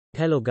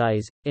Hello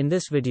guys, in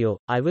this video,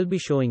 I will be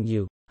showing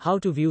you how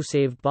to view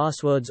saved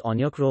passwords on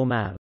your Chrome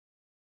app.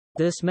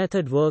 This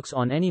method works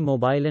on any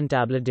mobile and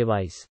tablet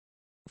device.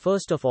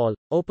 First of all,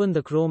 open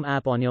the Chrome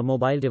app on your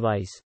mobile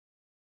device.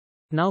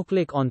 Now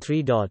click on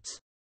three dots.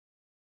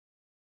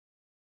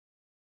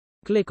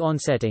 Click on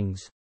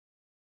Settings.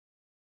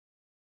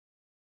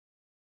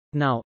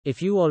 Now,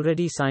 if you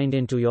already signed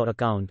into your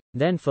account,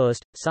 then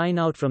first, sign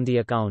out from the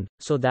account,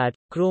 so that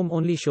Chrome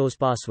only shows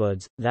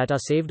passwords that are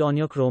saved on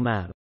your Chrome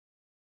app.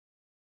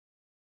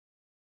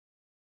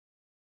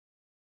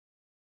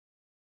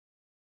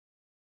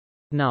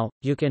 Now,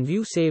 you can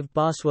view saved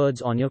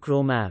passwords on your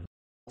Chrome app.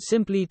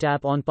 Simply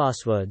tap on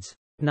Passwords.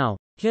 Now,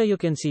 here you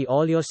can see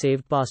all your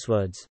saved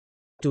passwords.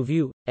 To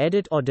view,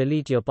 edit or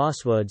delete your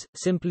passwords,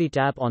 simply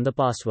tap on the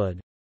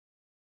password.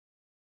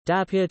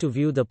 Tap here to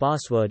view the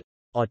password,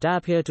 or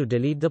tap here to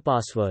delete the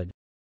password.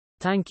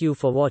 Thank you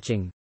for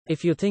watching.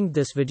 If you think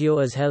this video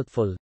is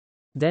helpful,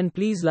 then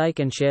please like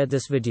and share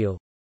this video.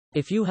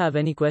 If you have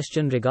any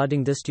question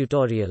regarding this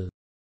tutorial,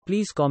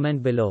 please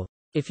comment below.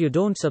 If you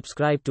don't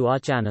subscribe to our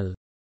channel,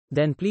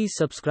 then please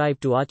subscribe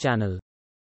to our channel.